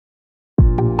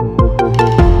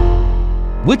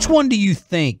Which one do you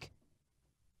think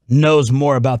knows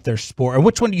more about their sport? Or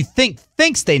which one do you think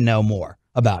thinks they know more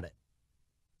about it?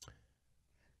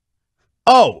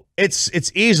 Oh,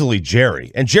 it's easily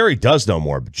Jerry. And Jerry does know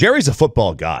more. But Jerry's a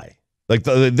football guy. Like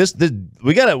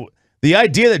the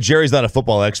idea that Jerry's not a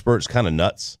football expert is kind of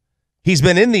nuts. He's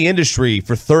been in the industry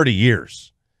for 30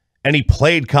 years, and he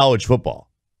played college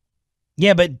football.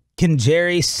 Yeah, but can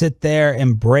Jerry sit there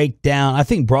and break down? I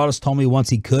think Broadus told me once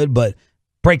he could, but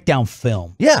break down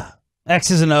film. Yeah.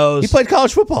 X's and O's. He played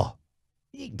college football.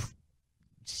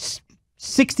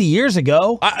 60 years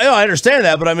ago. I understand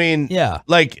that, but I mean, yeah,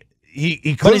 like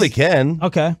he clearly can.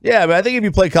 Okay. Yeah, but I think if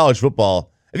you play college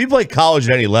football, if you play college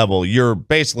at any level, you're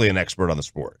basically an expert on the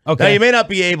sport. Okay. Now, you may not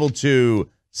be able to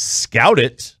scout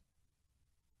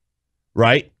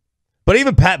right? But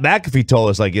even Pat McAfee told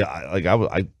us, like,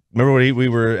 I remember when we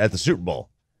were at the Super Bowl.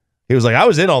 He was like, I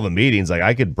was in all the meetings. Like,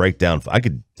 I could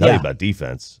tell you about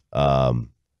defense. That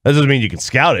doesn't mean you can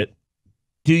scout it.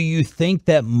 Do you think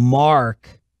that Mark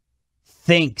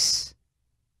thinks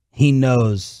he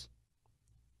knows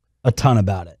a ton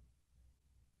about it?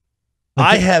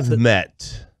 I have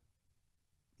met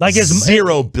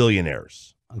zero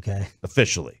billionaires. Okay.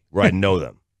 Officially, where I know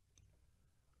them.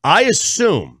 I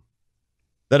assume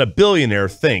that a billionaire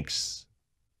thinks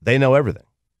they know everything.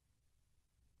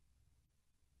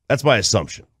 That's my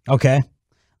assumption. Okay.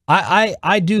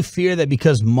 I do fear that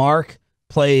because Mark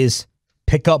plays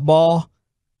pickup ball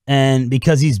and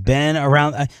because he's been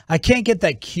around, I can't get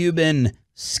that Cuban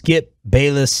Skip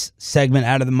Bayless segment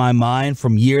out of my mind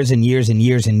from years and years and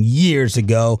years and years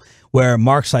ago where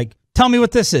Mark's like, tell me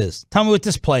what this is. Tell me what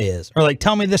this play is. Or like,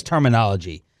 tell me this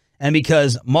terminology. And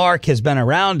because Mark has been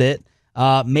around it,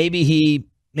 maybe he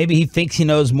thinks he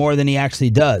knows more than he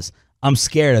actually does. I'm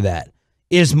scared of that.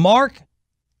 Is Mark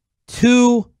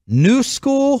too new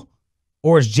school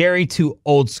or is Jerry too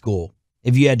old school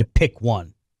if you had to pick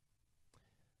one?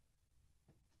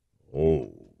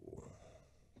 Oh.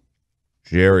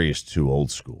 Jerry is too old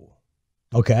school.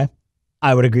 Okay.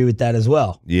 I would agree with that as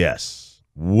well. Yes.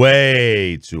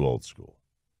 Way too old school.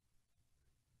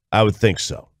 I would think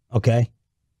so. Okay.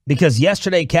 Because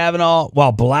yesterday, Kavanaugh,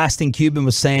 while blasting Cuban,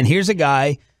 was saying, here's a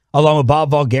guy, along with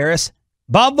Bob Voulgaris.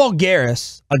 Bob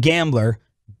Voulgaris, a gambler,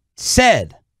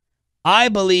 said, I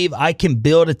believe I can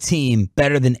build a team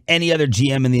better than any other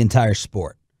GM in the entire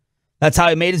sport. That's how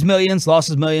he made his millions, lost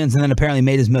his millions, and then apparently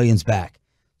made his millions back.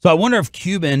 So I wonder if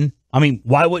Cuban,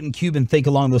 why wouldn't Cuban think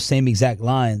along those same exact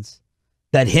lines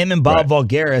that him and Bob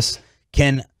Voulgaris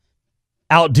can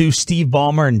outdo Steve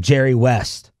Ballmer and Jerry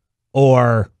West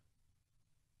or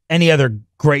any other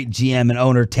great GM and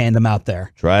owner tandem out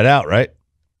there? Try it out, right?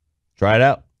 Try it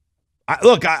out.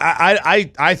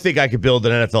 I think I could build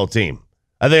an NFL team.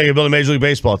 I think I could build a Major League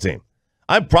Baseball team.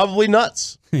 I'm probably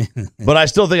nuts, but I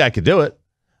still think I could do it.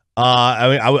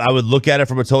 I would look at it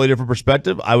from a totally different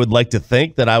perspective. I would like to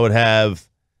think that I would have,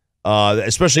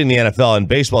 especially in the NFL and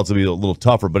baseball, it's going to be a little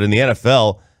tougher. But in the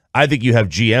NFL, I think you have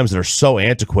GMs that are so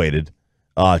antiquated.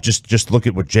 Just look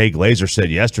at what Jay Glazer said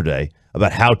yesterday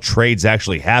about how trades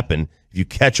actually happen. If you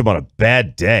catch them on a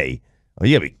bad day,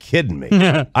 you gotta be kidding me.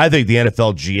 I think the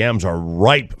NFL GMs are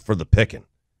ripe for the picking.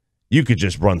 You could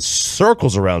just run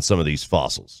circles around some of these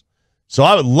fossils. So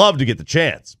I would love to get the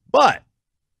chance. But,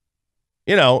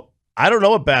 I don't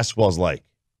know what basketball's like.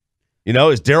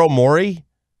 Is Daryl Morey?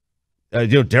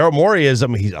 Daryl Morey is,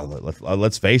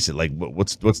 let's face it, like,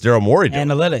 what's Daryl Morey doing?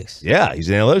 Analytics. Yeah, he's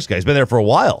an analytics guy. He's been there for a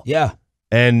while. Yeah.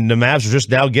 And the Mavs are just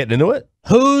now getting into it?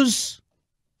 Whose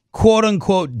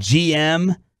quote-unquote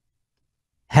GM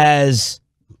has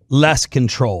less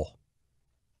control?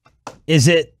 Is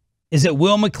it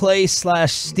Will McClay /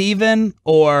 Steven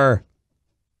or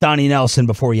Donnie Nelson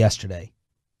before yesterday?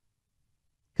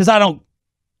 Because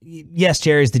yes,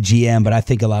 Jerry's the GM, but I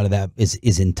think a lot of that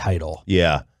is in title.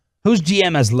 Yeah. Whose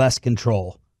GM has less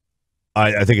control?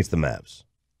 I think it's the Mavs.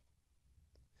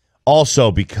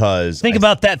 Also because... Think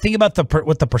about that. Think about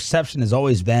what the perception has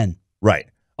always been. Right.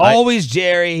 Always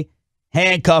Jerry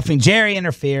handcuffing, Jerry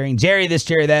interfering, Jerry this,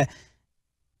 Jerry that.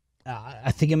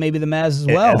 I think it may be the Mavs as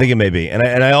well. I think it may be.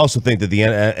 And I also think that the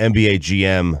NBA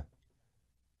GM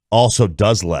also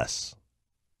does less.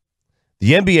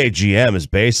 The NBA GM is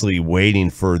basically waiting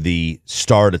for the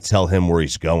star to tell him where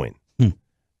he's going.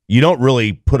 You don't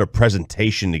really put a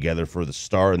presentation together for the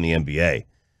star in the NBA.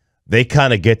 They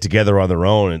kind of get together on their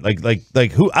own. And like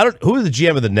who the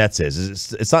GM of the Nets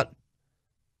is? It's not.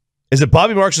 Is it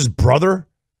Bobby Marks' brother?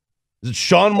 Is it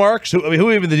Sean Marks?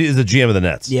 Who even is the GM of the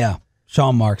Nets? Yeah,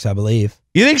 Sean Marks, I believe.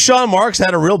 You think Sean Marks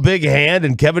had a real big hand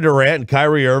in Kevin Durant and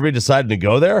Kyrie Irving deciding to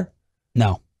go there?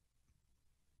 No.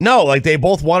 No, like they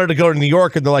both wanted to go to New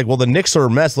York, and they're like, well, the Knicks are a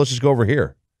mess. Let's just go over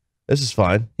here. This is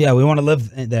fine. Yeah, we want to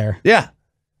live there. Yeah.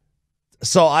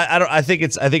 So I think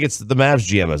it's the Mavs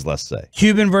GM has less to say.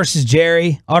 Cuban versus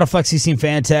Jerry. Autoflexy seen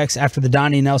fan text after the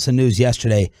Donnie Nelson news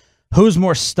yesterday. Who's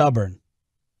more stubborn?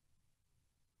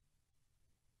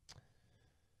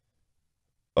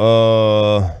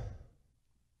 I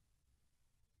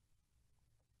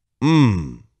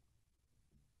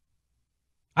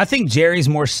think Jerry's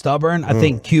more stubborn. I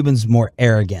think Cuban's more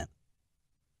arrogant.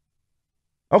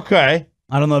 Okay.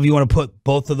 I don't know if you want to put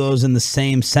both of those in the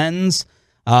same sentence,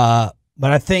 but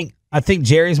I think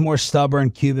Jerry's more stubborn,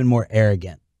 Cuban more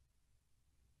arrogant.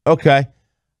 Okay.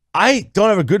 I don't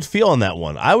have a good feel on that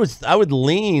one. I would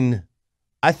lean.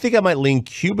 I think I might lean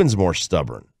Cuban's more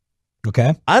stubborn.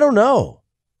 Okay. I don't know.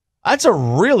 That's a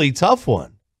really tough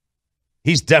one.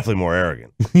 He's definitely more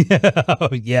arrogant.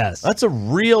 Yes. That's a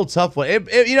real tough one.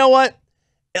 You know what?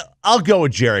 I'll go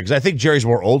with Jerry because I think Jerry's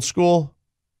more old school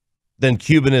than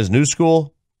Cuban is new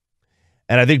school.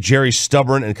 And I think Jerry's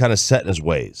stubborn and kind of set in his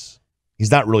ways. He's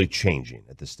not really changing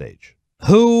at this stage.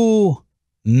 Who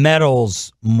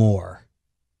meddles more?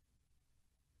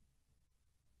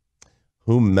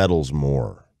 Who meddles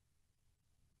more?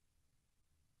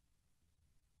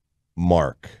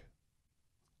 Mark.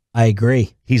 I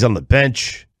agree. He's on the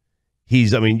bench.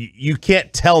 You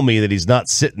can't tell me that he's not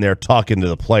sitting there talking to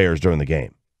the players during the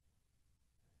game.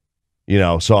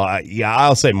 So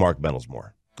I'll say Mark meddles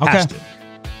more. Okay. Has to.